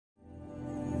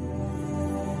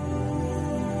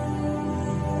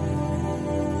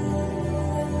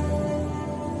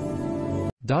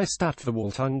Die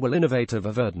Stadtverwaltung will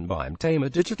innovative werden beim Thema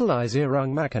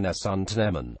Digitalisierung Mechanis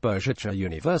Unternehmen, Bergische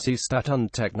Universität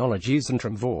und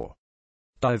Technologiezentrum vor.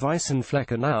 Die weißen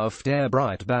Flecken auf der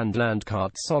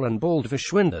Breitbandlandkarte sollen bald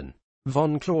verschwinden.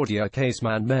 Von Claudia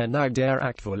Caseman mehr nach der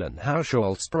aktuellen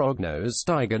Haushaltsprognose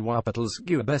steigen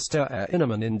Wappetelsgeubeste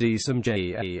Einnahmen in diesem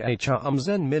Jahr um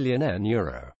 10 Millionen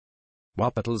Euro.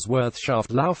 Wappetels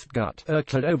Wirtschaft läuft gut,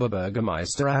 erklärt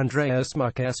Oberbürgermeister Andreas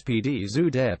Muck SPD zu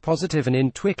der positiven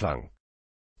Entwicklung.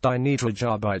 Die niedrige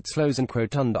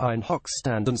Arbeitslosenquote und ein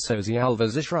Hochstand an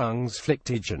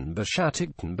sozialversicherungspflichtigen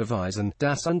Beschäftigten beweisen,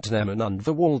 dass Unternehmen und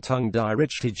Verwaltung die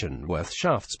richtigen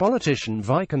wirtschaftspolitischen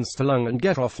Weichenstellungen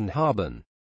getroffen haben.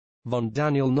 Von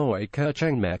Daniel Neukirch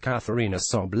mehr Katharina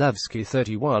Soblewski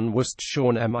 31 wusste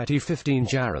schon mit 15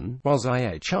 Jahren, was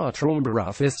ihr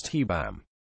Traumberuf ist Hebam.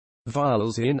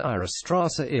 Weil sie in ihrer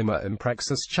Straße immer im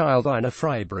Praxischild einer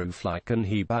freiberuflichen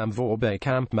Hebam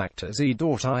Vorbekamp machte sie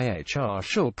dort ihr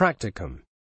Schulpraktikum.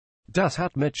 Das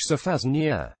hat mich so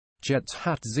fasziniert. Jetzt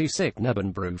hat sie sich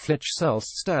nebenberuflich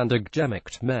selbstständig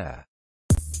gemacht mehr.